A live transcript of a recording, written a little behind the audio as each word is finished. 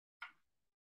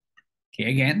Okay,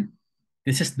 again,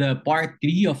 this is the part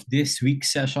 3 of this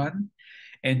week's session,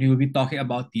 and we will be talking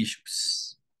about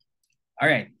tissues. All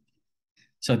right,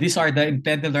 so these are the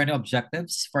intended learning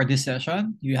objectives for this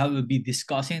session. Will be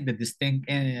discussing the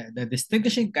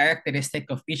distinguishing characteristic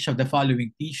of each of the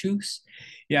following tissues.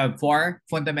 You have 4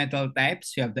 fundamental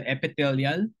types. You have the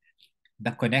epithelial,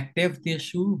 the connective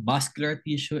tissue, muscular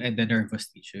tissue, and the nervous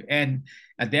tissue. And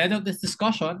at the end of this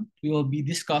discussion, we will be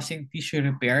discussing tissue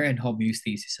repair and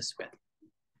homeostasis as well.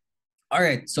 All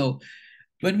right, so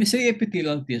when we say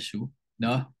epithelial tissue,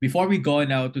 no, before we go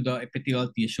now to the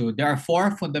epithelial tissue, there are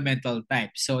 4 fundamental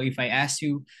types. So if I ask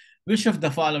you which of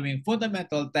the following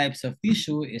fundamental types of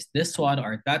tissue is this one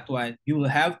or that one, you will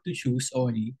have to choose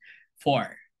only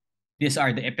 4. These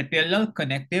are the epithelial,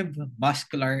 connective,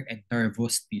 muscular, and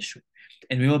nervous tissue.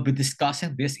 And we will be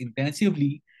discussing this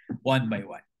intensively one by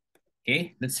one.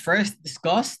 Okay, let's first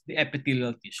discuss the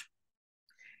epithelial tissue.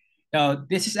 Now,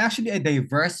 this is actually a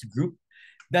diverse group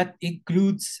that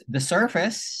includes the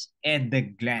surface and the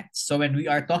glands. So when we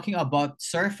are talking about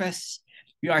surface,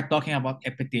 we are talking about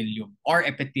epithelium or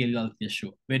epithelial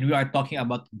tissue. When we are talking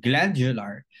about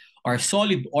glandular or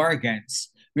solid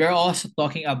organs, we are also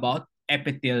talking about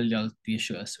epithelial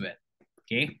tissue as well.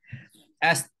 Okay?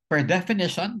 As per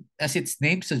definition, as its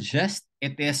name suggests,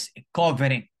 it is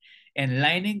covering. And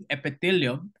lining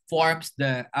epithelium forms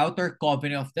the outer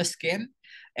covering of the skin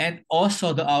and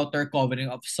also the outer covering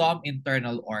of some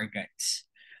internal organs.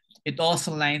 It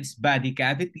also lines body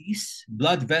cavities,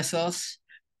 blood vessels,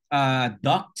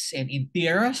 ducts, and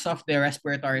interiors of the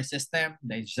respiratory system,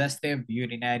 digestive,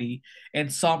 urinary,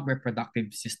 and some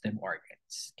reproductive system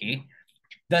organs. Okay.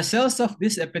 The cells of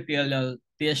this epithelial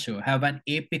tissue have an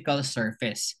apical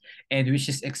surface and which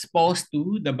is exposed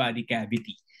to the body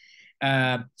cavity.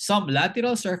 Some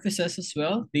lateral surfaces as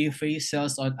well, they face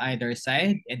cells on either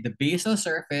side, and the basal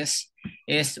surface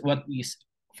is what is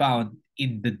found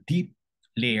in the deep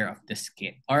layer of the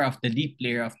skin or of the deep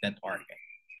layer of that organ.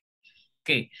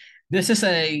 Okay, this is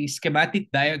a schematic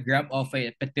diagram of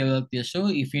a epithelial tissue.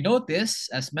 If you notice,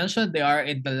 as mentioned, they are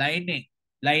in the lining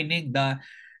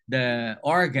the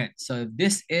organ. So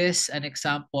this is an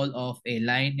example of a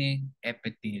lining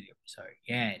epithelium. Sorry,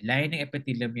 yeah, lining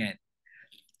epithelium yan.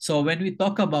 So when we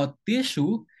talk about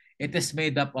tissue, it is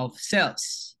made up of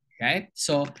cells, right?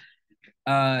 So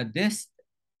this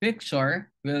picture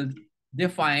will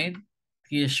define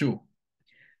tissue.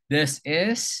 This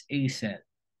is a cell.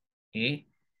 Okay?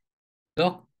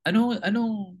 Doc,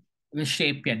 anong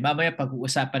shape yan? Mamaya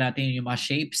pag-uusapan natin yung mga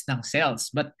shapes ng cells.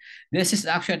 But this is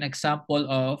actually an example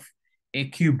of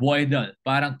a cuboidal,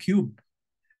 parang cube.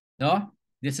 No?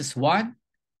 This is one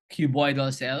cuboidal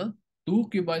cell, two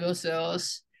cuboidal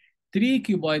cells, 3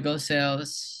 cuboidal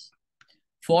cells,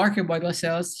 4 cuboidal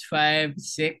cells, 5,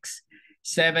 6,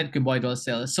 7 cuboidal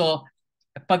cells. So,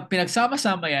 pag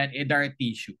pinagsama-sama yan, it are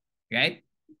tissue, right?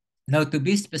 Now, to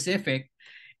be specific,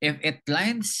 if it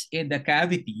lines in the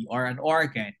cavity or an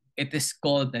organ, it is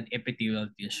called an epithelial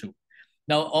tissue.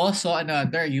 Now, also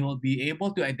another, you will be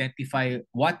able to identify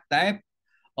what type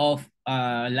of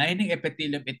lining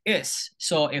epithelium it is.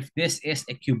 So if this is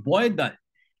a cuboidal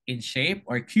in shape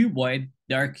or cuboid,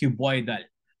 they are cuboidal.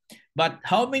 But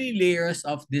how many layers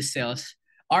of these cells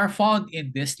are found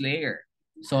in this layer?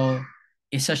 So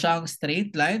isa siyang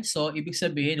straight line, so ibig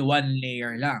sabihin one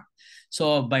layer lang.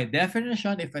 So by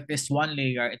definition, if it is one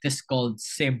layer, it is called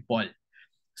simple.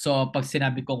 So pag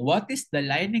sinabi kong what is the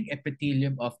lining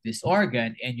epithelium of this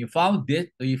organ and you found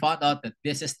out that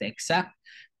this is the exact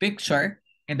picture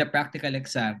in the practical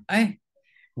exam,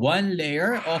 one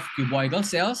layer of cuboidal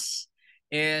cells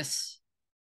is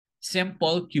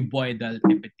simple cuboidal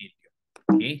epithelium.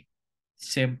 Okay?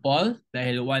 Simple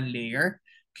dahil one layer,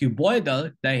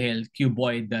 cuboidal dahil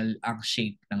cuboidal ang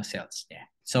shape ng cells niya.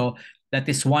 So that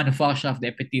is one function of the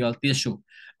epithelial tissue.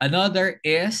 Another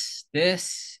is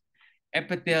this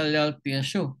epithelial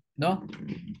tissue, no?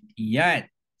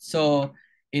 Yan. So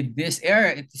in this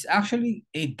area, it is actually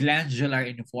a glandular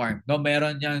in form. No,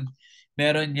 meron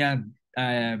niyang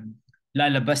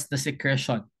lalabas na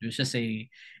secretion, which is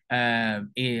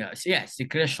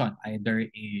secretion, either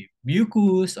a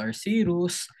mucus or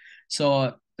serous.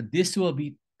 So this will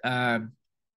be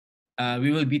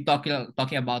we will be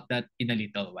talking about that in a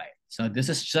little while. So this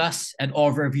is just an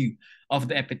overview of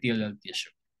the epithelial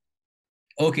tissue.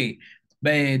 Okay,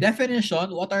 by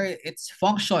definition, what are its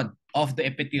function of the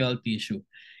epithelial tissue?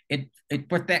 It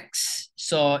protects.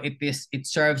 So it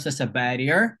serves as a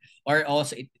barrier, or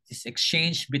also it is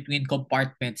exchanged between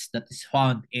compartments that is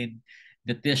found in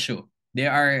the tissue. They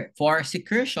are for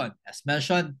secretion, as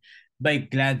mentioned, by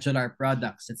glandular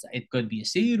products. It could be a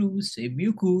serous, a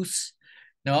mucus,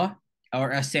 no?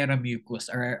 or a serum mucus,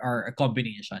 or a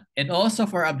combination. And also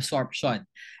for absorption,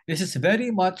 this is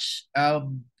very much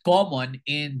common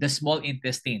in the small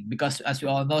intestine, because as we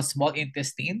all know, small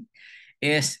intestine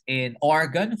is an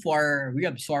organ for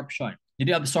reabsorption.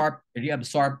 Reabsorbing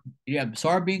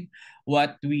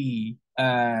what we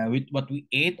with what we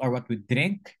ate or what we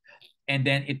drink, and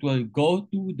then it will go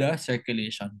to the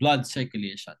circulation, blood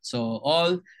circulation. So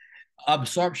all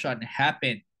absorption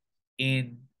happen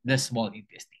in the small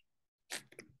intestine.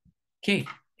 Okay,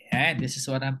 and this is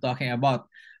what I'm talking about.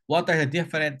 What are the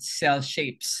different cell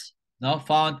shapes now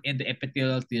found in the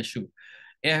epithelial tissue?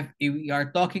 If we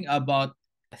are talking about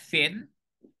thin,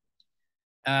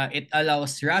 it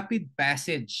allows rapid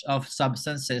passage of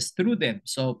substances through them.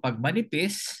 So pag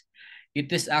manipis,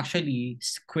 it is actually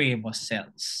squamous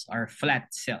cells or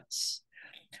flat cells.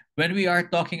 When we are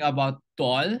talking about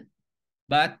tall,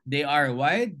 but they are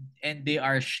wide and they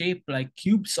are shaped like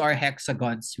cubes or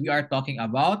hexagons, we are talking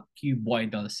about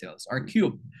cuboidal cells or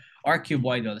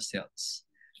cuboidal cells.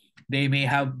 They may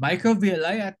have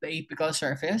microvilli at the apical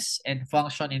surface and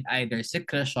function in either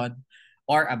secretion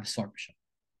or absorption.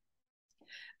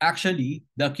 Actually,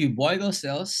 the cuboidal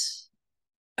cells,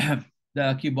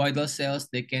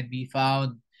 they can be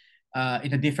found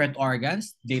in the different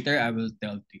organs. Later, I will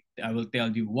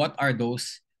tell you what are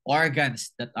those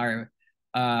organs that are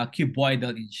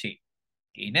cuboidal in shape.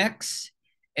 Okay, next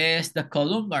is the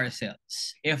columnar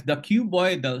cells. If the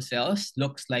cuboidal cells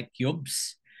looks like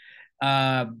cubes,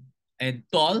 and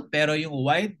tall, pero yung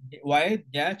wide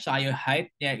niya, tsaka yung height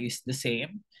niya is the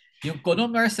same. Yung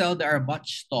columnar cell, they are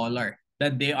much taller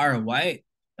than they are wide.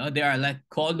 No? They are like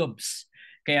columns.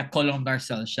 Kaya columnar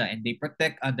cell siya, and they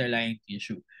protect underlying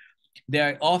tissue. They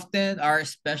are often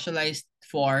specialized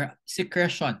for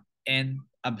secretion and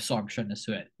absorption as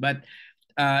well. But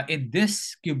in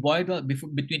this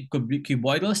between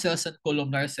cuboidal cells and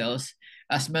columnar cells,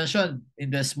 as mentioned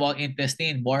in the small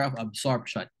intestine, more of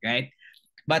absorption, right?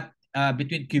 But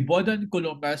between cuboidal and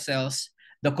columnar cells,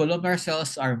 the columnar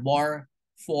cells are more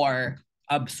for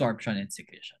absorption and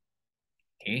secretion.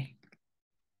 Okay.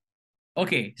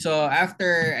 Okay, so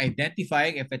after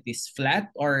identifying if it is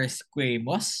flat or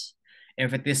squamous,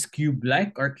 if it is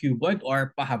cube-like or cuboid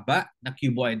or pahaba na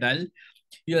cuboidal,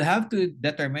 you'll have to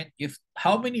determine if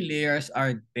how many layers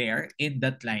are there in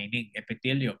that lining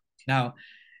epithelium. Now,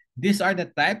 these are the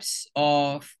types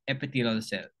of epithelial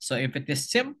cell. So if it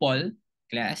is simple,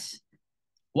 class,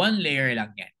 one layer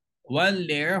lang yan. One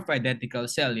layer of identical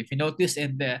cell. If you notice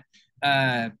in the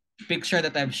picture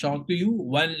that I've shown to you,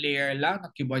 one layer lang ng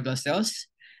cuboidal cells,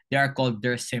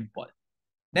 they're simple.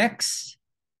 Next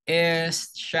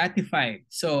is stratified.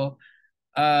 So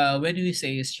when we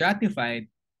say stratified,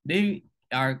 they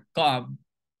are come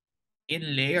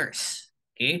in layers.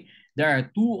 Okay, there are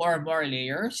two or more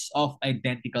layers of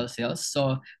identical cells,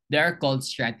 so they are called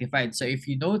stratified. So if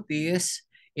you notice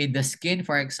in the skin,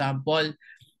 for example,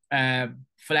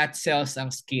 flat cells ang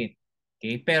skin.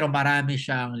 Okay, pero marami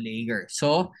siyang layer.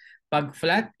 So pag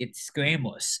flat, it's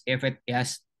squamous. If it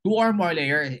has two or more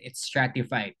layers, it's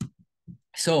stratified.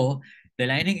 So the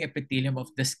lining epithelium of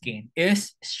the skin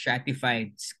is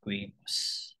stratified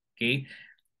squamous. Okay.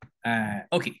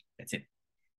 Okay, that's it.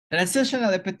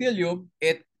 Transitional epithelium,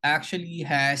 it actually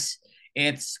has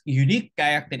its unique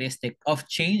characteristic of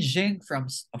changing from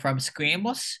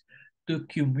squamous to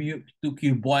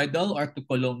cuboidal or to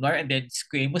columnar, and then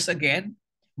squamous again.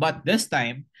 But this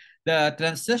time, the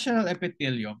transitional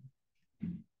epithelium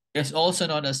is also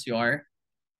known as your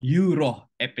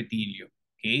uroepithelium.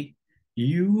 Okay?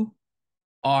 U-R-O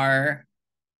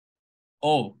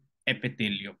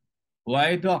epithelium.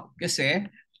 Why, Doc? Kasi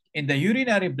in the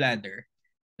urinary bladder,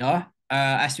 no?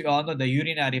 As we all know, the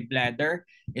urinary bladder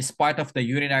is part of the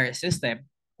urinary system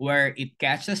where it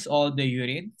catches all the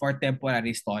urine for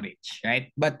temporary storage, right?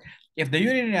 But if the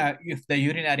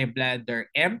urinary bladder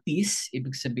empties,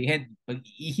 ibig sabihin, pag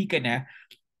ihi ka na,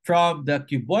 from the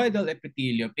cuboidal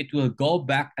epithelium, it will go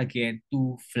back again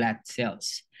to flat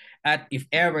cells. At if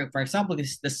ever, for example,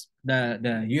 this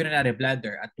the urinary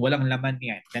bladder at walang laman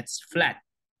niyan, that's flat,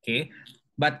 okay?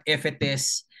 But if it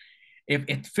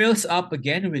fills up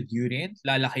again with urine,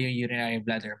 lalaki yung urinary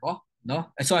bladder mo, no?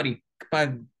 Sorry,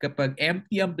 kapag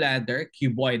empty ang bladder,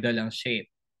 cuboidal ang shape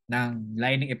ng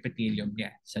lining epithelium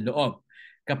niya sa loob.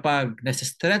 Kapag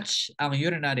nasa-stretch ang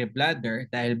urinary bladder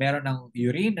dahil meron ng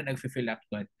urine na nag-fill up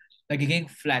doon, nagiging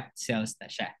flat cells na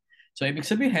siya. So, ibig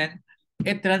sabihin,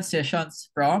 it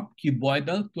transitions from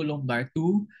cuboidal columnar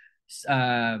to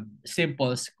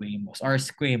simple squamous or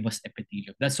squamous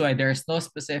epithelium. That's why there's no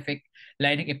specific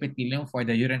lining epithelium for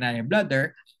the urinary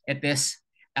bladder. It is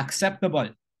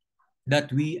acceptable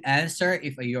that we answer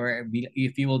if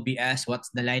you will be asked what's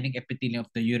the lining epithelium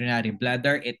of the urinary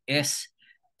bladder, it is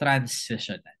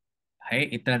transitional. Okay,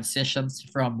 it transitions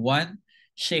from one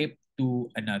shape to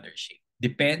another shape.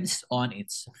 Depends on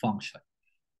its function.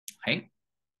 Okay?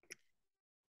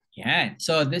 Yan.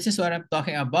 So this is what I'm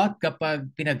talking about kapag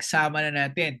pinagsama na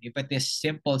natin if it is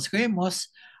simple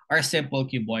squamous or simple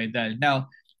cuboidal.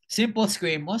 Now, simple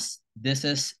squamous, this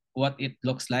is what it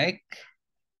looks like.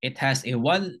 It has a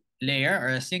one layer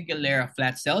or a single layer of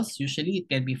flat cells. Usually it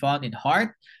can be found in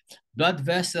heart, blood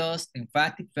vessels,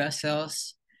 lymphatic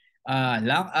vessels,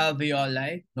 lung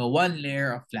alveoli. No, one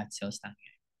layer of flat cells lang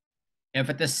yan. If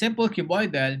it is simple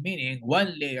cuboidal, meaning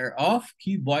one layer of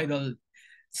cuboidal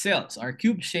cells or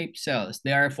cube-shaped cells.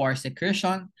 They are for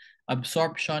secretion,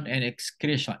 absorption, and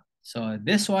excretion. So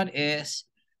this one is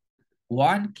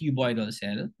one cuboidal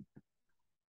cell,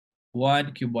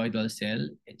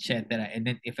 etc. And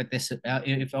then if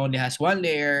it only has one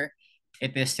layer,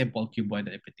 it is simple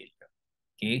cuboidal epithelium.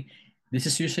 Okay, this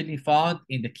is usually found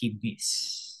in the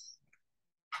kidneys.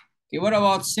 Okay, what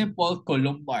about simple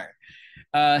columnar?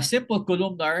 Simple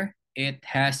columnar, it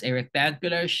has a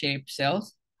rectangular shaped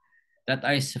cells that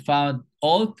is found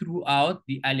all throughout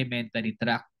the alimentary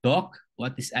tract. Doc,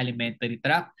 what is alimentary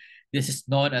tract? This is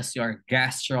known as your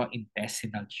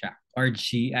gastrointestinal tract or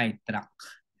GI tract.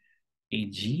 A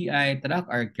GI tract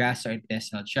or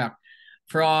gastrointestinal tract.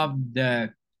 From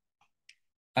the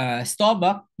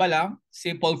stomach pa lang,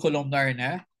 simple columnar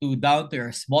na, to down to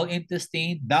your small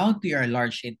intestine, down to your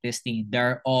large intestine,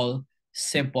 they're all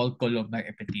simple columnar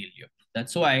epithelium.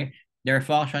 That's why their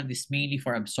function is mainly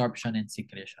for absorption and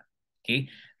secretion. Okay,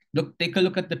 take a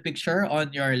look at the picture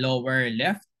on your lower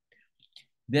left.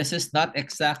 This is not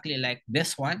exactly like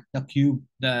this one, the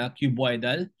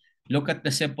cuboidal. Look at the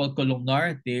simple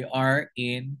columnar. They are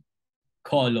in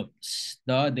columns.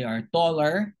 No? They are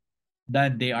taller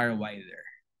than they are wider.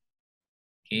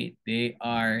 Okay, they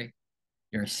are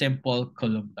your simple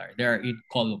columnar. They are in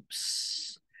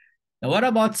columns. Now, what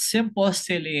about simple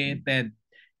ciliated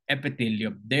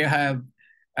epithelium? They have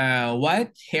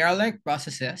white hair-like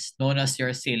processes known as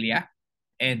your cilia.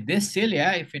 And this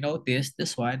cilia, if you notice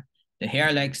this one, the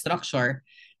hair-like structure,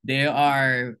 they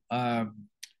are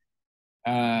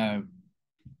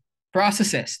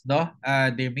processes, no?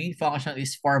 Their main function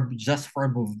is just for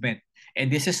movement.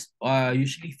 And this is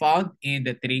usually found in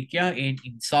the trachea and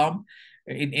in some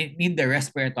in the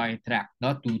respiratory tract,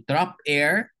 no? To trap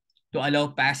air, to allow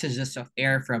passages of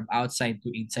air from outside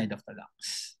to inside of the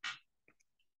lungs.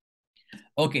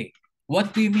 Okay,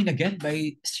 what do you mean again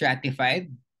by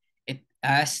stratified? It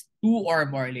has two or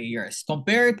more layers.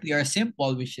 Compared to your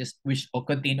simple, which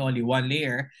contain only one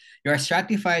layer, your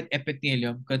stratified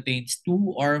epithelium contains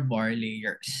two or more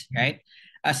layers, right?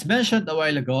 As mentioned a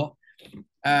while ago,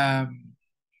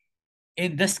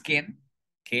 in the skin,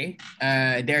 okay,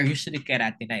 they're usually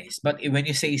keratinized. But when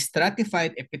you say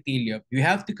stratified epithelium, you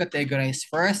have to categorize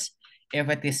first if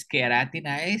it is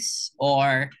keratinized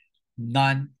or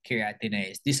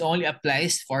non-keratinized. This only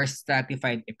applies for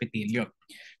stratified epithelium.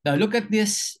 Now look at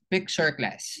this picture,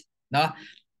 class. Now,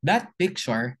 that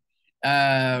picture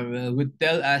would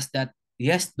tell us that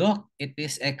yes, doc, it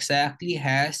is exactly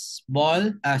has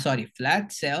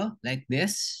flat cell like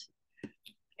this,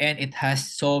 and it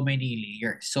has so many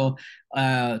layers. So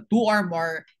two or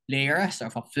more layers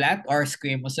of a flat or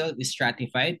squamous cell is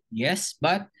stratified, yes,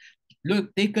 but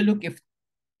take a look if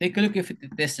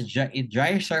it is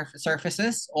dry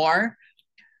surfaces or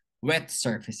wet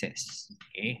surfaces.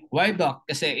 Okay? Why, doc?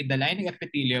 Kasi in the lining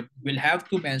epithelium, we'll have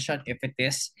to mention if it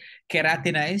is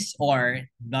keratinized or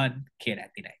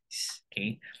non-keratinized.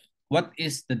 Okay? What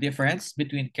is the difference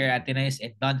between keratinized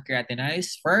and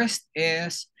non-keratinized? First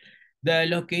is the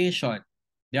location.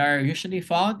 They are usually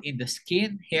found in the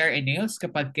skin, hair, and nails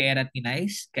kapag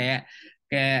keratinized. Kaya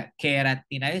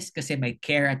keratinized kasi may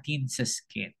keratin sa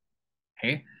skin.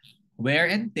 Okay? Wear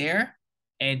and tear,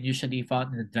 and usually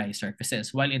found in the dry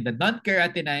surfaces. While in the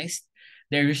non-keratinized,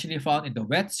 they're usually found in the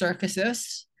wet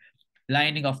surfaces,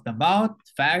 lining of the mouth,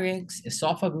 pharynx,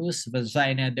 esophagus,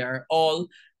 vagina. They are all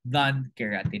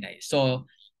non-keratinized. So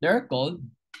they're called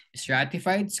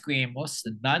stratified squamous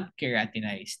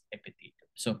non-keratinized epithelium.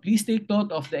 So please take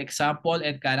note of the example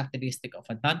and characteristic of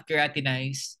a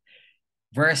non-keratinized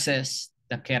versus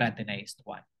the keratinized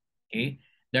one. Okay?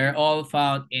 They're all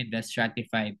found in the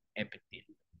stratified epithelium.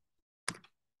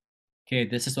 Okay,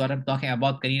 this is what I'm talking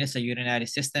about kanina sa urinary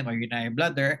system or urinary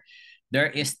bladder. There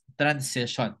is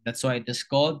transition. That's why it is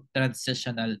called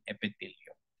transitional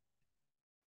epithelium.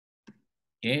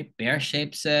 Okay,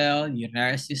 pear-shaped cell,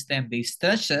 urinary system, they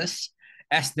stretches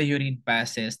as the urine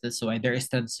passes. That's why there is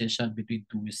transition between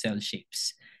two cell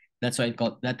shapes. That's why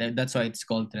that's why it's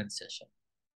called transition.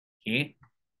 Okay.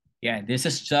 Yeah, this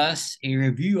is just a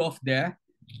review of the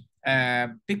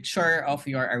picture of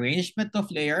your arrangement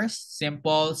of layers.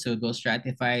 Simple,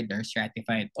 pseudo-stratified, they're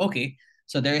stratified. Okay,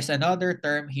 so there is another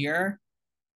term here.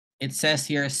 It says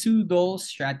here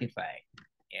pseudo-stratified.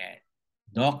 Yeah.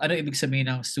 Doc, ano ibig sabihin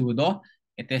ng pseudo?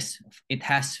 It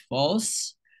has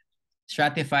false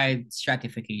stratified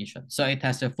stratification. So it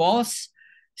has a false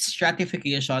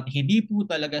stratification. Hindi po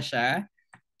talaga siya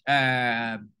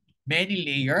many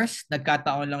layers.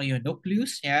 Nagkataon lang yung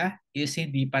nucleus niya is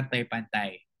hindi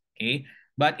pantay-pantay. Okay?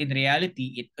 But in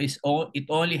reality, it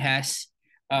only has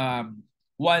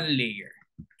one layer.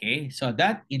 Okay? So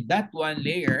that in that one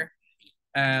layer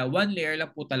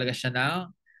lang po talaga siya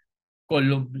ng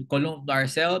columnar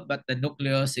cell, but the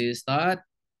nucleus is not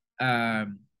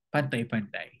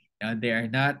pantay-pantay. They are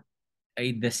not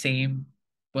in the same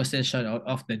position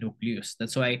of the nucleus.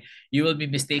 That's why you will be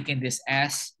mistaking this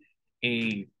as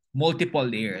a multiple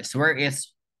layers, where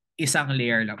it's isang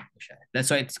layer lang po siya.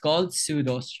 That's why it's called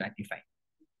pseudo-stratified.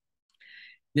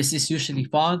 This is usually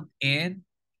found in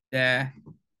the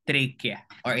trachea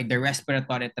or in the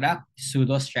respiratory tract,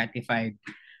 pseudo-stratified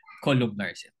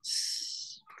columnar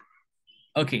cells.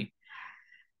 Okay.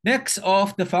 Next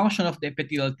of the function of the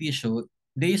epithelial tissue,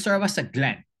 they serve as a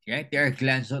gland, right? They are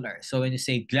glandular. So when you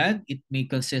say gland, it may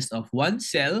consist of one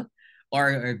cell or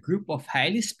a group of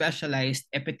highly specialized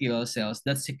epithelial cells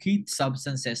that secrete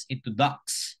substances into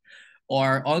ducts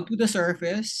or onto the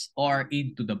surface or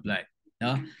into the blood.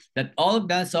 No? That all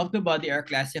glands of the body are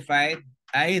classified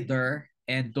either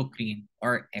endocrine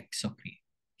or exocrine.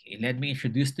 Okay, let me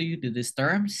introduce to you to these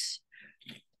terms: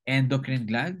 endocrine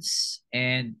glands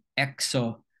and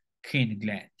exocrine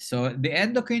glands. So the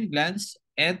endocrine glands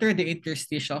enter the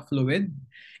interstitial fluid,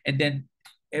 and then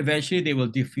eventually they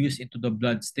will diffuse into the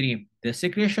bloodstream. The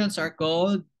secretions are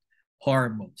called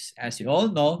hormones, as you all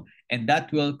know, and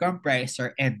that will comprise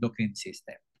our endocrine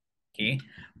system. Okay.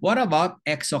 What about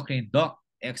exocrine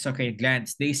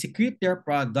glands? They secrete their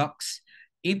products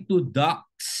into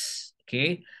ducts.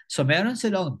 Okay. So meron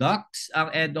silang ducts.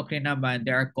 Ang endocrine naman,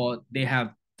 they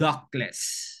have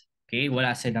ductless. Okay.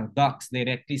 Wala silang ducts.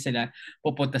 Directly sila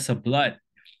pupunta sa blood.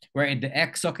 Where in the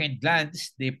exocrine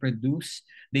glands,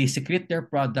 they secrete their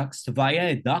products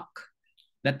via a duct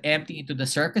that empty into the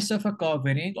surface of a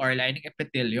covering or lining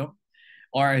epithelium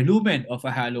or lumen of a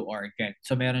hollow organ.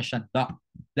 So meron siyang duct.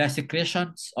 The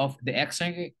secretions of the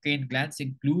exocrine glands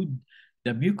include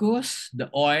the mucus,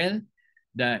 the oil,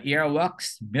 the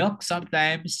earwax, milk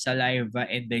sometimes, saliva,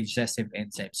 and digestive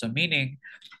enzymes. So meaning,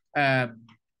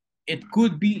 it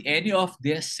could be any of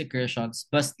these secretions,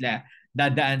 basta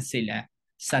dadaan sila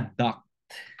sa duct.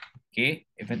 Okay?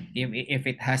 If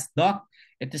it has duct,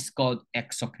 it is called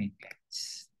exocrine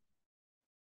glands.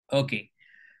 Okay.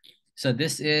 So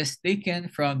this is taken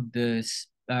from this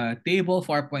table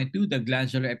 4.2, the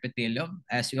glandular epithelium.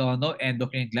 As you all know,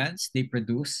 endocrine glands, they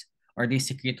produce or they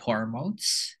secrete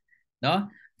hormones. No?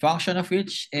 Function of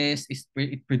which is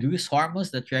it produce hormones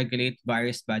that regulate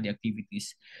various body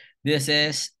activities. This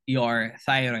is your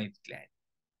thyroid gland.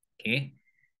 Okay?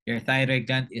 Your thyroid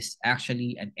gland is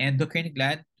actually an endocrine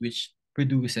gland which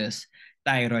produces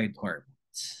thyroid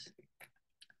hormones.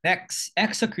 Next,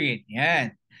 exocrine.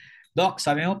 Yan. Doc,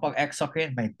 sabi mo pag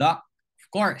exocrine by duct, of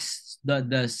course,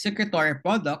 the secretory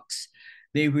products,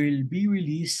 they will be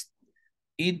released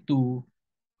into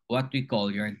what we call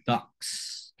your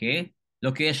ducts. Okay?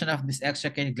 Location of these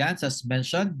exocrine glands, as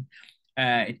mentioned,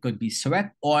 it could be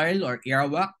sweat, oil, or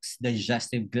earwax,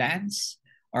 digestive glands,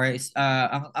 or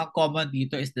ang common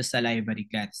dito is the salivary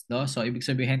glands. No? So, ibig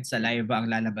sabihin, saliva ang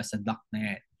lalabas sa duct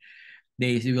na yan.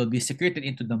 They will be secreted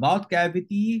into the mouth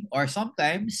cavity, or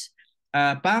sometimes,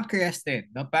 pancreas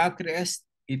din. The pancreas,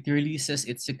 it releases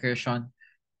its secretion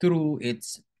through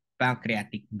its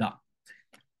pancreatic duct.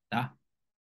 Yeah.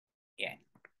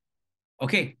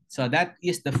 Okay, so that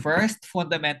is the first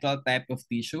fundamental type of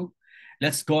tissue.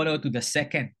 Let's go now to the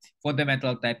second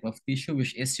fundamental type of tissue,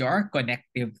 which is your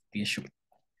connective tissue.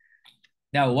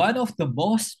 Now, one of the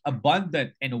most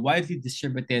abundant and widely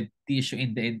distributed tissue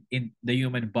in the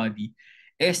human body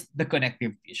is the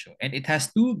connective tissue. And it has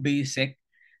two basic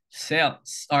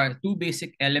cells or two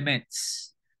basic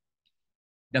elements: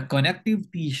 the connective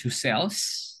tissue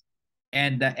cells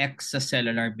and the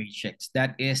extracellular matrix.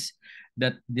 That is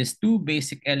these two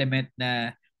basic element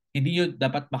na hindi nyo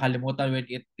dapat makalimutan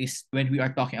when we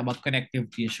are talking about connective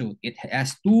tissue. It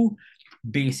has two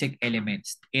basic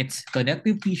elements. It's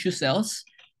connective tissue cells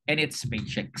and its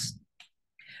matrix.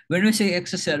 When we say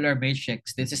extracellular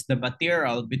matrix, this is the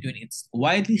material between its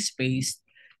widely spaced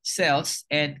cells,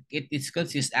 and it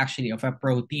consists actually of a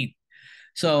protein.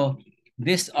 So,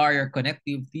 these are your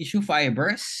connective tissue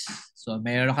fibers. So,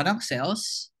 meron ka ng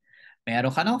cells,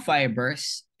 meron ka ng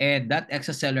fibers, and that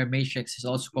extracellular matrix is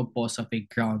also composed of a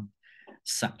ground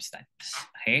substance.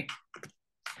 Okay?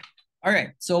 All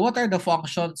right. So what are the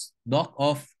functions, Doc,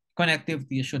 of connective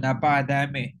tissue?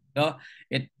 Napakadami. No?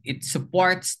 It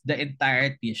supports the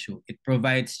entire tissue. It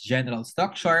provides general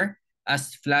structure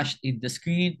as flashed in the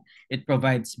screen. It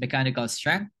provides mechanical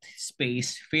strength,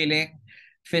 space filling,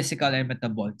 physical and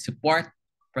metabolic support,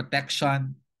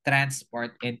 protection,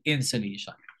 transport, and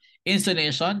insulation.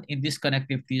 Insulation in this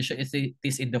connective tissue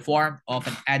is in the form of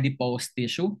an adipose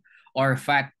tissue or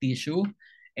fat tissue,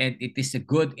 and it is a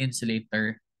good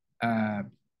insulator.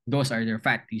 Those are their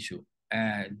fat tissue.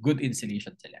 Good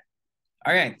insulation sila.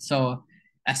 All right, so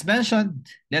as mentioned,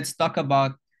 let's talk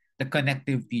about the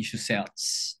connective tissue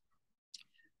cells.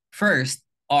 First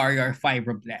are your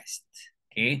fibroblasts.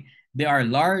 Okay, they are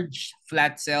large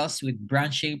flat cells with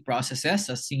branching processes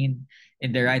as seen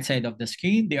in the right side of the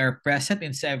screen. They are present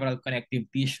in several connective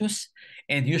tissues,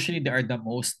 and usually they are the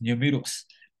most numerous.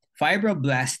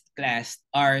 Fibroblast class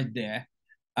are the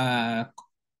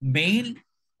main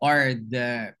or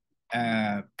the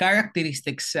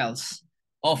characteristic cells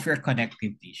of your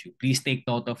connective tissue. Please take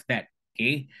note of that.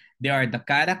 Okay, they are the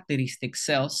characteristic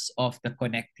cells of the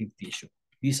connective tissue.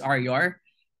 These are your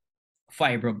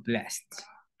fibroblasts.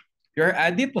 Your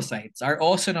adipocytes are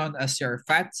also known as your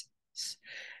fat cells.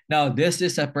 Now, this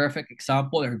is a perfect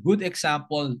example or good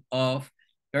example of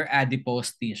your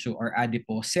adipose tissue or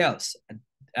adipose cells.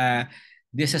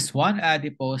 This is one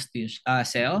adipose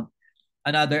cell,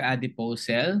 another adipose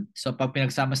cell. So, pag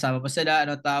pinagsama-sama mo sila,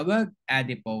 ano tawag?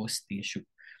 Adipose tissue.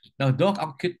 Now, Doc,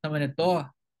 ang cute naman ito.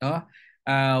 No?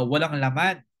 Walang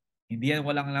laman. Hindi yan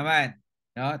walang laman.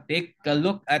 No? Take a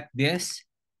look at this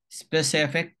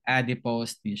specific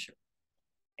adipose tissue.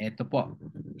 Ito po.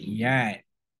 Yan.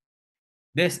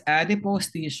 This adipose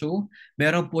tissue,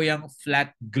 meron po yung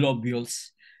flat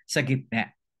globules sa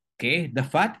gitna. Okay? The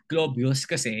fat globules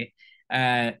kasi,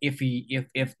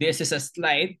 if this is a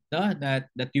slide no,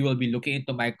 that you will be looking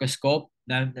into microscope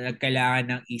na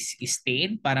kailangan ng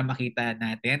stain para makita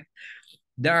natin,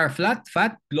 there are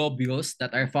fat globules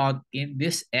that are found in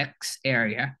this X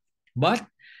area, but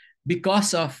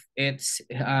because of its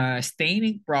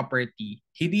staining property,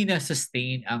 hindi na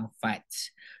sustain ang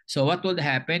fats. So what will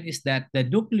happen is that the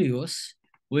nucleus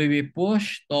will be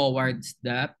pushed towards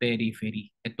the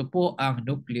periphery. Ito po ang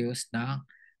nucleus ng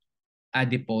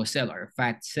adipose cell or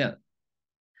fat cell.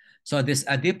 So this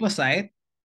adipocyte,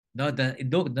 no, the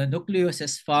nucleus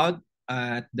is found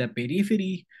at the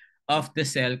periphery of the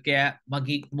cell, kaya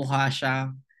mukha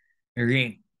siyang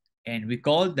ring. And we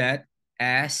call that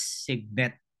as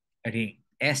signet ring.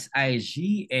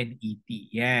 S-I-G-N-E-T.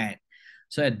 Yan.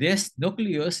 So this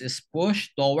nucleus is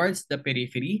pushed towards the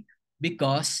periphery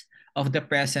because of the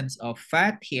presence of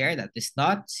fat here that is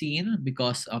not seen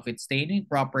because of its staining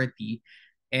property.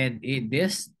 And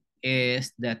this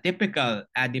is the typical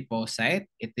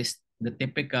adipocyte. It is the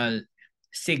typical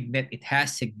signet. It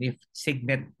has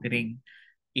signet ring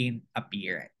in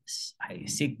appearance. Ay,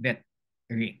 signet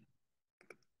ring.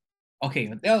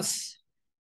 Okay, what else?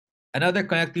 Another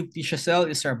connective tissue cell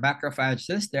is our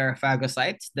macrophages. They are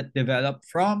phagocytes that develop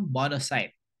from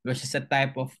monocyte, which is a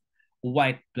type of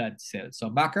white blood cell.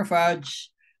 So macrophage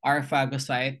are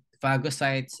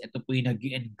phagocytes. Ito po yung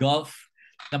nag-engulf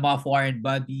ng mga foreign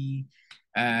body,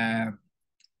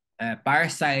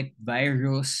 parasite,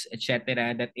 virus,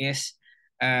 etc. that is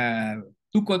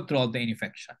to control the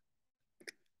infection.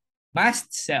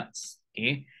 Mast cells,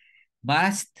 okay?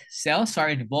 Mast cells are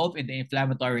involved in the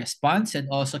inflammatory response and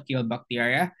also kill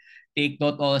bacteria. Take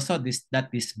note also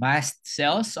that these mast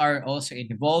cells are also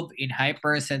involved in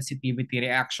hypersensitivity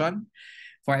reaction.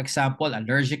 For example,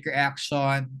 allergic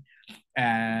reaction,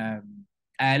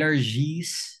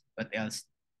 allergies, what else?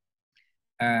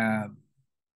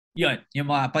 Yun, yung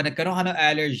mga, pag nagkaroon ka ng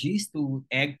allergies to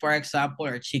egg, for example,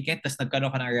 or chicken, tapos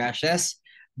nagkaroon ka ng rashes,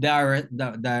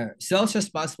 the cells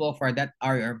responsible for that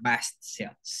are your mast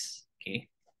cells. Okay.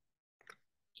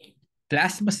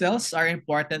 Plasma cells are an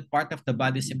important part of the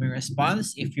body's immune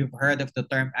response. If you've heard of the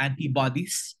term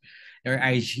antibodies, there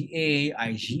are IgA,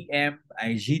 IgM,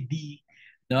 IgD,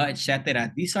 no,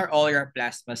 etc. These are all your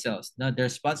plasma cells. Now, they're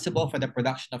responsible for the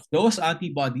production of those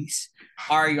antibodies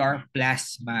are your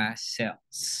plasma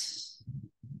cells.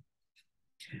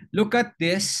 Look at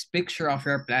this picture of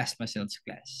your plasma cells,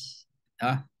 class.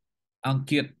 Ang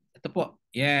cute. Ito po.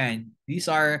 Yan. These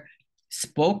are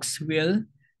spokeswheel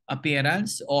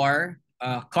appearance or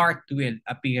cartwheel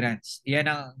appearance.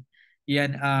 Yan ang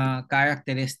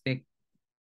characteristic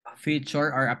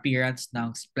feature or appearance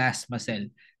ng plasma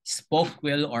cell.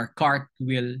 spoke-wheel or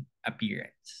cartwheel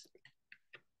appearance.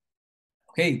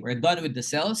 Okay, we're done with the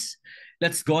cells.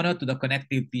 Let's go now to the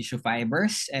connective tissue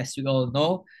fibers. As we all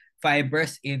know,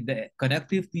 fibers in the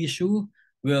connective tissue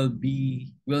will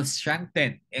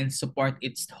strengthen and support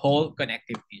its whole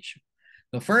connective tissue.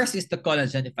 The first is the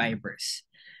collagen fibers.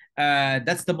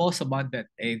 That's the most abundant.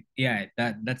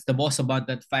 That's the most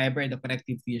abundant fiber in the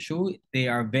connective tissue. They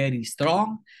are very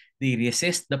strong. They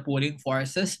resist the pulling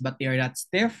forces, but they are not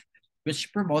stiff,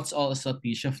 which promotes also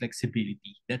tissue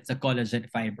flexibility. That's the collagen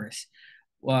fibers.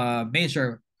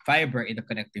 Major fiber in the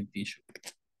connective tissue.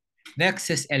 Next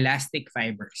is elastic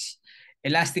fibers.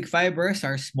 Elastic fibers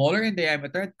are smaller in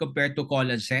diameter compared to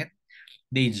collagen.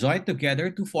 They join together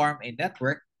to form a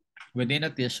network within a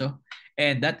tissue.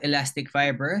 And that elastic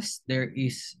fibers,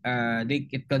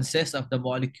 it consists of the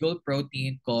molecule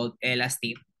protein called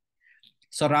elastin,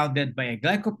 surrounded by a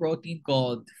glycoprotein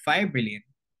called fibrillin,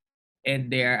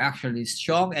 and they are actually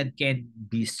strong and can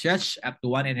be stretched up to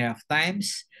 1.5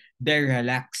 times their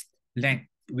relaxed length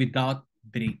without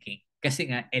breaking. Kasi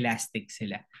nga, elastic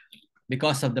sila.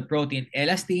 Because of the protein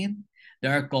elastin, they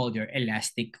are called your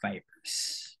elastic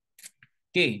fibers.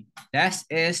 Okay, last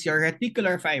is your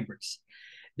reticular fibers.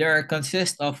 They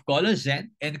consist of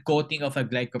collagen and coating of a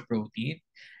glycoprotein.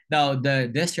 Now,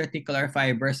 these reticular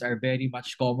fibers are very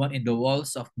much common in the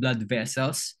walls of blood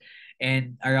vessels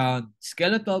and around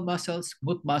skeletal muscles,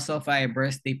 smooth muscle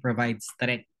fibers. They provide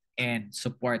strength and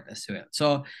support as well.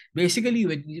 So basically,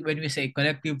 when we say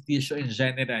connective tissue in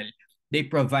general, they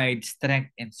provide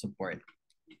strength and support.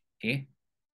 Okay.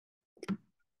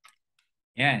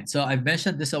 Yeah, so I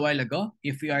mentioned this a while ago.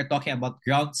 If we are talking about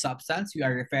ground substance, we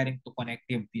are referring to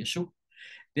connective tissue.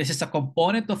 This is a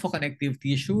component of a connective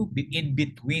tissue in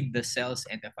between the cells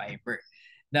and the fiber.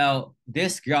 Now,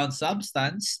 this ground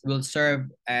substance will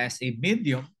serve as a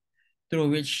medium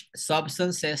through which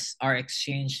substances are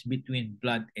exchanged between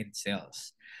blood and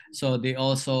cells. So they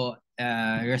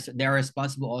are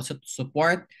responsible also to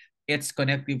support its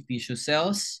connective tissue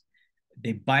cells.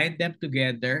 They bind them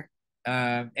together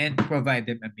and provide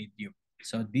them a medium.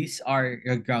 So these are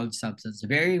your ground substance,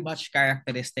 very much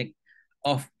characteristic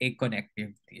of a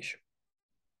connective tissue.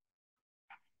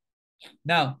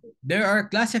 Now, there are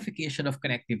classification of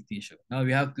connective tissue. Now,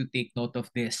 we have to take note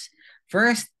of this.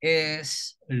 First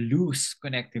is loose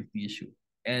connective tissue,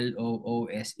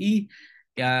 LOOSE.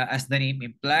 As the name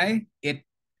implies, it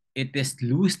is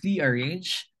loosely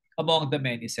arranged among the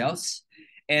many cells.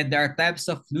 And there are types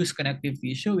of loose connective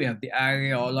tissue. We have the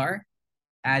areolar,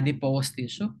 adipose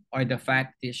tissue, or the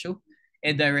fat tissue,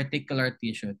 and the reticular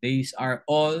tissue. These are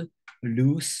all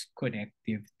loose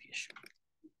connective tissue.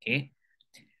 Okay.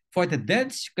 For the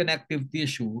dense connective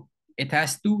tissue, it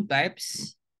has two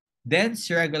types, dense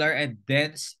regular and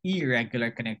dense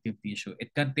irregular connective tissue.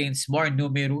 It contains more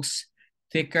numerous,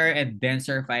 thicker, and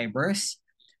denser fibers.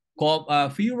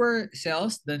 Fewer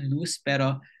cells than loose,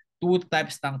 pero two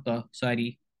types lang to.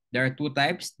 Sorry. There are two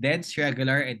types, dense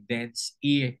regular and dense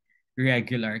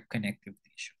irregular connective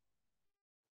tissue.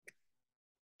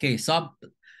 Okay,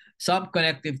 some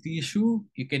connective tissue,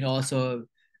 you can also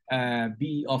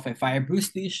be of a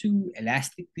fibrous tissue,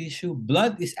 elastic tissue.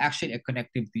 Blood is actually a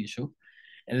connective tissue.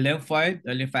 A lymphoid,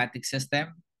 the lymphatic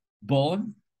system,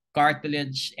 bone,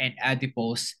 cartilage, and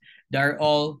adipose, they are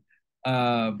all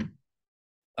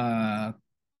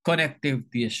connective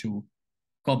tissue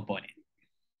component.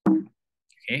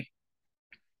 Okay.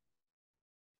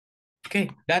 Okay,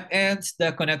 that ends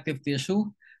the connective tissue.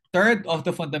 Third of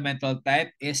the fundamental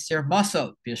type is your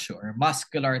muscle tissue or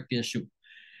muscular tissue.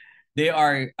 They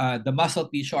are the muscle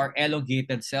tissue are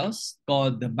elongated cells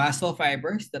called the muscle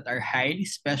fibers that are highly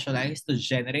specialized to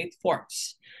generate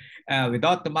force.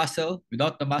 Without the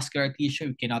muscular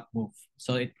tissue, you cannot move.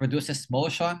 So it produces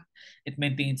motion, it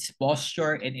maintains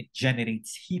posture, and it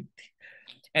generates heat.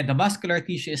 And the muscular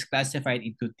tissue is classified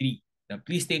into three. Now,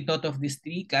 please take note of these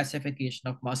three classification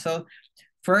of muscle.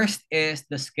 First is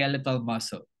the skeletal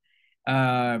muscle.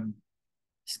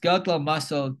 Skeletal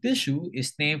muscle tissue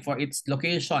is named for its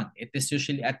location. It is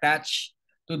usually attached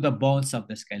to the bones of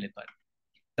the skeleton.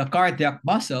 The cardiac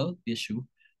muscle tissue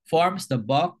forms the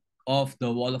bulk of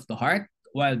the wall of the heart,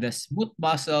 while the smooth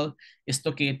muscle is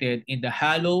located in the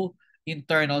hollow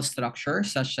internal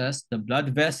structures such as the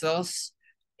blood vessels,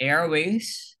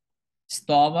 airways,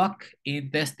 stomach,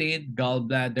 intestine,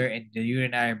 gallbladder, and the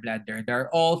urinary bladder. They're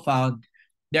all found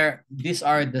there. These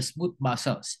are the smooth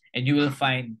muscles, and you will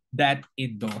find that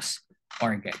in those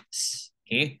organs.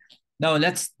 Okay. Now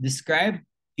let's describe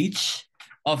each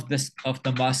of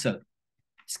the muscle.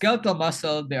 Skeletal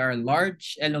muscle, they are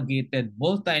large, elongated,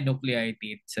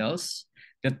 multinucleated cells.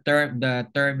 The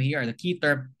term here, the key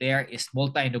term there is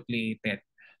multinucleated.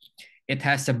 It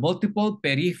has a multiple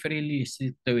peripherally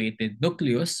situated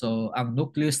nucleus. So, ang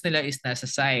nucleus nila is nasa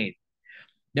side.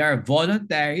 They are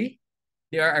voluntary.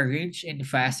 They are arranged in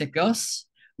fascicles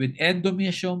with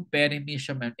endomysium,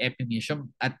 perimysium, and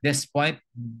epimysium. At this point,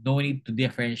 no need to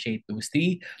differentiate those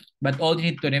three. But all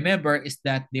you need to remember is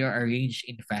that they are arranged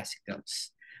in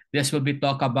fascicles. This will be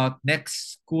talked about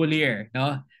next school year,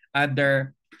 no,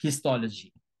 under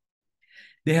histology.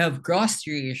 They have cross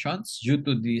striations due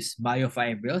to these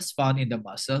myofibrils found in the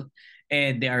muscle,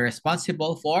 and they are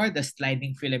responsible for the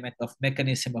sliding filament of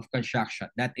mechanism of contraction.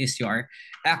 That is your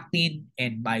actin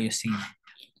and myosin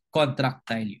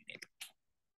contractile unit.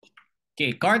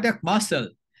 Okay, cardiac muscle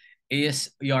is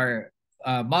your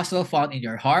muscle found in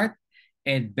your heart.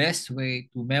 And best way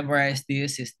to memorize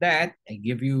this is that, I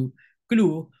give you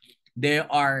clue, they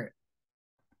are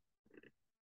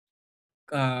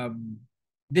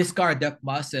this cardiac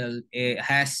muscle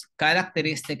has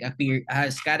characteristic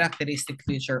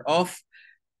feature of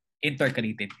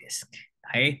intercalated disc.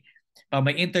 Okay? Pag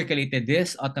may intercalated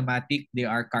disc, automatic they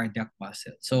are cardiac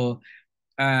muscle. So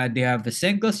they have a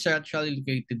single centrally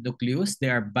located nucleus. They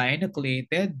are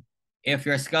binucleated. If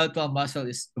your skeletal muscle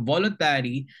is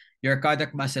voluntary, your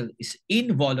cardiac muscle is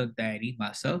involuntary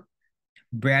muscle.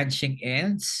 Branching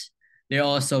ends. They're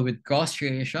also with cross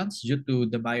striations due to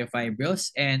the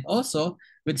myofibrils, and also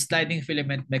with sliding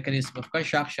filament mechanism of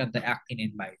contraction, the actin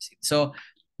and myosin. So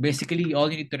basically,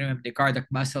 all you need to remember the cardiac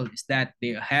muscle is that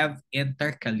they have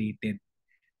intercalated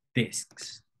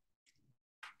discs.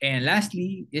 And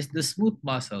lastly is the smooth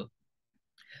muscle.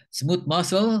 Smooth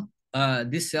muscle,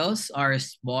 these cells are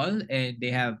small and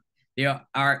they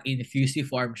are in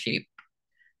fusiform shape.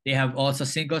 They have also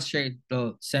single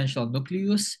central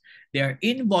nucleus. They are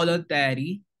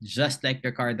involuntary, just like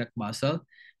the cardiac muscle.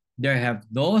 They have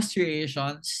no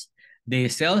striations. The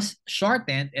cells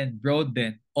shorten and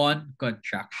broaden on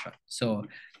contraction. So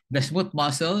the smooth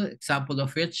muscle, example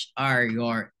of which are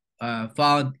your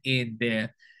found in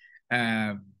the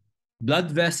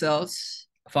blood vessels,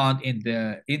 found in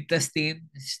the intestine,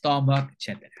 stomach,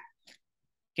 etc.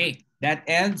 Okay, that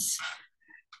ends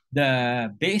the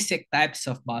basic types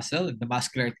of muscle in the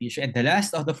muscular tissue. And the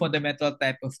last of the fundamental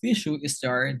type of tissue is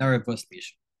our nervous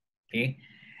tissue. Okay.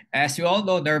 As you all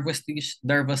know, nervous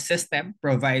system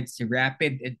provides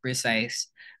rapid and precise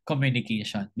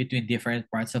communication between different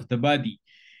parts of the body.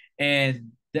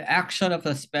 And the action of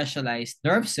a specialized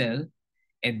nerve cell,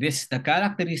 and this is the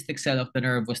characteristic cell of the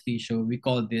nervous tissue, we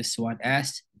call this one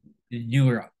as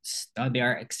neurons. Now, they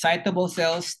are excitable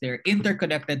cells. They're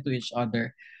interconnected to each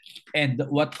other. And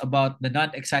what about the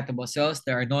non-excitable cells?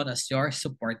 They are known as your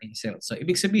supporting cells. So,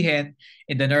 ibig sabihin,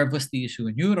 in the nervous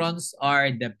tissue, neurons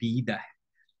are the bida.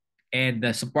 And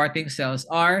the supporting cells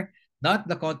are not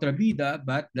the contrabida,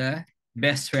 but the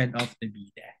best friend of the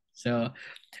bida. So,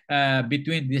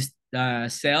 between this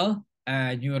cell,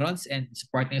 neurons, and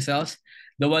supporting cells,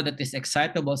 the one that is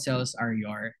excitable cells are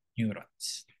your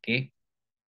neurons. Okay?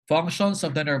 Functions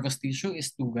of the nervous tissue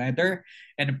is to gather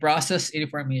and process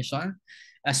information,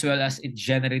 as well as it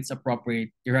generates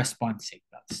appropriate response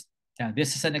signals. Now,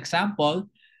 this is an example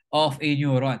of a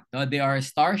neuron. No? They are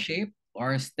star-shaped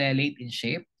or stellate in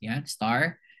shape. Yan,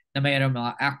 star. Na mayroong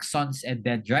mga axons and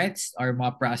dendrites or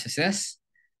mga processes.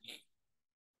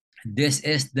 This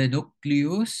is the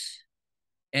nucleus.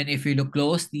 And if you look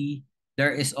closely,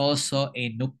 there is also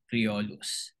a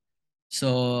nucleolus.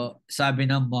 So, sabi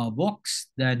ng mga books,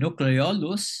 the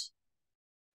nucleolus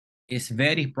is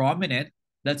very prominent.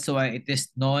 That's why it is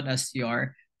known as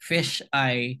your fish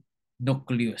eye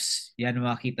nucleus. Yan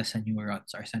makita sa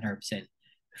neurons or sa nerve cell.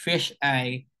 Fish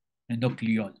eye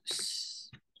nucleolus.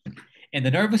 And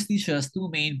the nervous tissue has two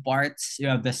main parts.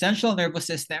 You have the central nervous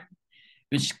system,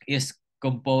 which is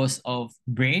composed of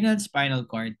brain and spinal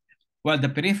cord, while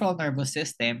the peripheral nervous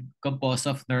system composed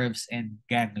of nerves and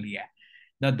ganglia.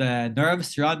 Now, the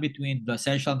nerves run between the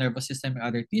central nervous system and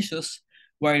other tissues,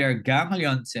 while your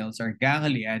ganglion cells or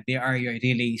ganglia, they are your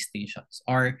relay stations,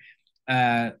 or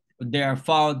they are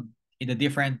found in the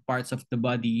different parts of the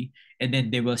body, and then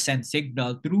they will send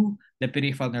signal through the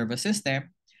peripheral nervous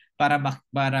system para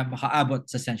makaabot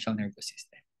sa central nervous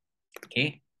system.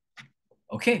 Okay?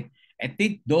 Okay. I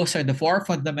think those are the four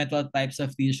fundamental types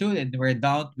of tissue, and we're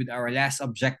down with our last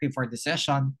objective for the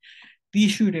session,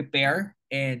 tissue repair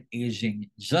and aging.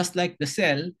 Just like the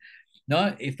cell,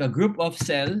 no, if a group of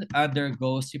cell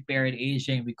undergoes repair and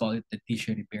aging, we call it the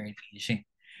tissue repair and aging.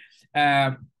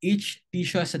 Each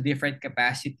tissue has a different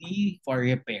capacity for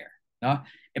repair. No?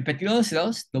 Epithelial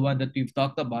cells, the one that we've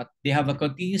talked about, they have a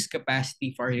continuous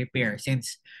capacity for repair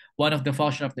since one of the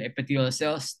function of the epithelial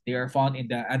cells, they are found in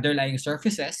the underlying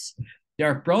surfaces. They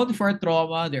are prone for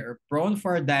trauma, they are prone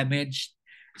for damage.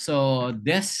 So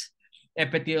this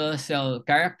epithelial cell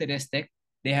characteristic,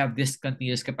 they have this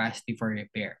continuous capacity for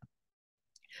repair.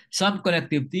 Some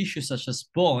connective tissues such as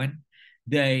bone,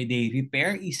 they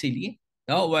repair easily.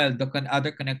 No, while the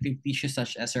other connective tissues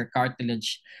such as our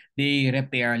cartilage, they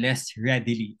repair less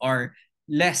readily or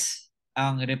less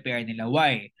ang repair nila.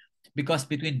 Why? Because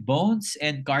between bones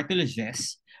and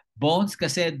cartilages, bones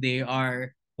kasi they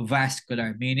are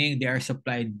vascular, meaning they are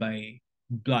supplied by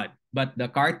blood. But the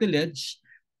cartilage,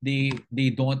 they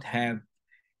don't have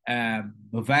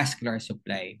vascular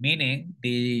supply, meaning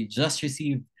they just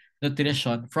receive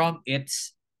nutrition from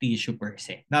its tissue per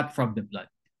se, not from the blood.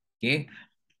 Okay?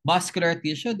 Muscular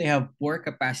tissue, they have poor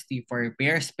capacity for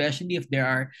repair, especially if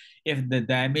the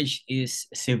damage is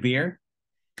severe.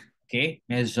 Okay?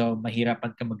 Medyo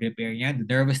mahirapan ka mag-repair niyan. The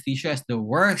nervous tissue has the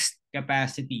worst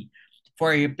capacity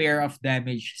for repair of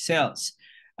damaged cells.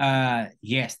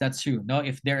 Yes, that's true. No,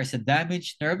 if there is a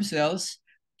damaged nerve cells,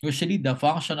 usually the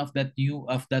function of that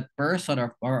person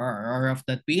or of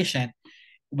that patient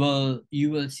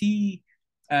you will see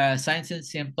signs and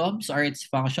symptoms or its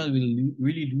function will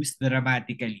really lose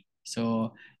dramatically.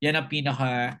 So, yan ang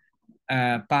pinaka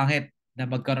pangit na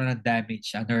magkaroon ng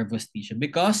damage ang nervous tissue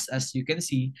because as you can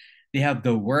see, they have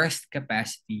the worst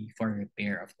capacity for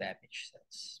repair of damaged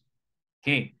cells.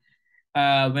 Okay.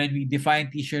 When we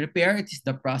define tissue repair, it is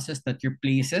the process that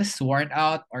replaces worn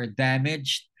out or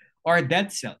damaged or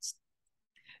dead cells.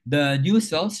 The new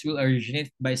cells will originate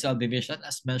by cell division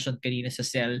as mentioned kanina sa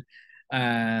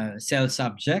cell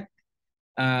subject.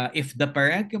 If the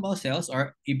parenchymal cells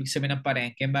or ibig sabihin ng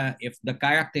parenchyma, if the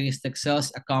characteristic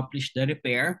cells accomplish the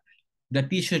repair, the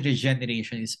tissue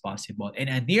regeneration is possible and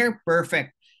a near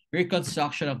perfect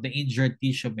reconstruction of the injured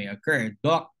tissue may occur.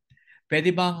 Doc,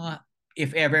 pwede bang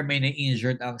if ever may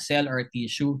na-injured ang cell or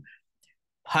tissue,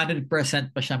 100%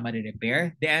 pa siya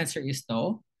ma-repair? The answer is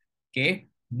no.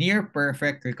 Okay? Near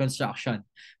perfect reconstruction.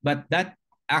 But that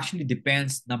actually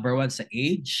depends, number one, sa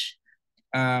age,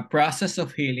 process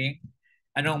of healing,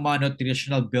 anong mga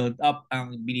nutritional build-up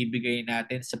ang binibigay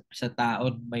natin sa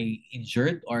taon may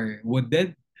injured or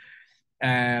wounded.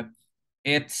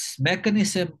 Its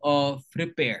mechanism of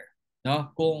repair,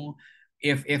 no? Kung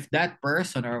if that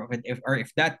person or if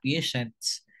that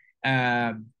patient's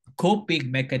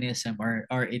coping mechanism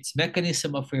or its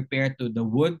mechanism of repair to the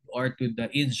wound or to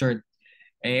the injured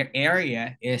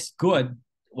area is good,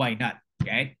 why not,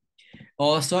 right?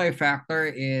 Also, a factor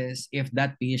is if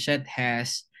that patient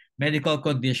has medical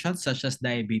conditions such as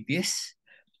diabetes.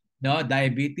 No,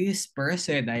 diabetes per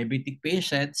se, diabetic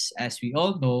patients, as we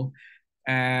all know,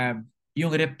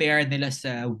 yung repair nila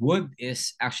sa wound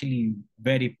is actually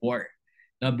very poor,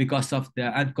 no, because of the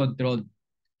uncontrolled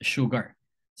sugar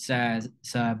sa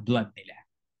blood nila.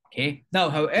 Okay? Now,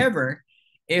 however,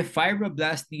 if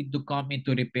fibroblasts need to come in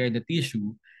to repair the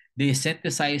tissue, they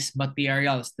synthesize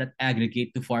materials that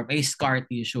aggregate to form a scar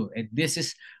tissue. And this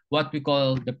is what we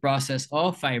call the process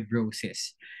of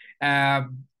fibrosis.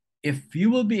 If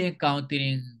you will be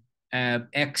encountering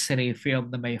X-ray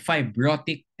film na may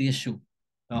fibrotic tissue,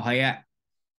 o kaya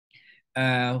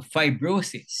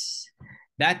fibrosis,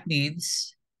 that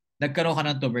means nagkaroon ka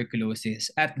ng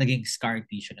tuberculosis at naging scar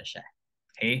tissue na siya.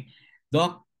 Okay?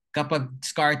 Doc, kapag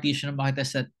scar tissue na makita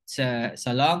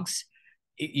sa lungs,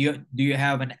 do you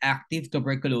have an active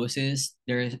tuberculosis?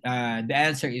 The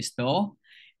answer is no.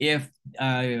 If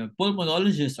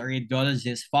pulmonologists or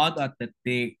radiologists found out that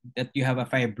you have a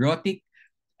fibrosis,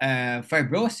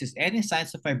 any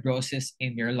signs of fibrosis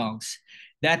in your lungs,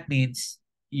 that means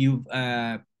you've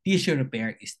tissue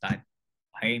repair is done.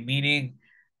 Okay? Meaning,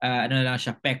 ano lang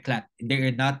siya, peklat.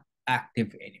 They're not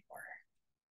active anymore.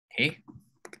 Okay?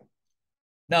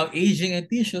 Now, aging and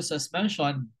tissues, as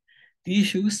mentioned,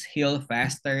 tissues heal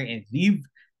faster and leave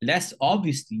less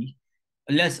obvious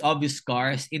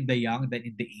scars in the young than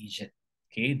in the aged.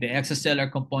 Okay, the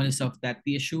extracellular components of that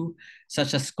tissue,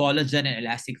 such as collagen and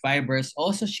elastic fibers,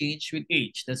 also change with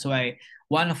age. That's why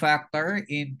one factor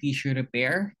in tissue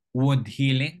repair, wound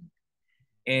healing,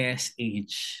 is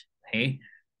age. Okay,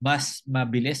 mas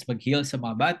mabilis mag-heal sa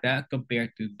mga bata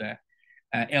compared to the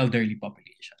elderly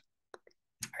population.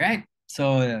 All right,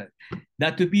 so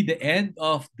that would be the end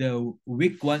of the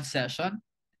week 1 session.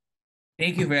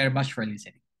 Thank you very much for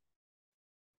listening.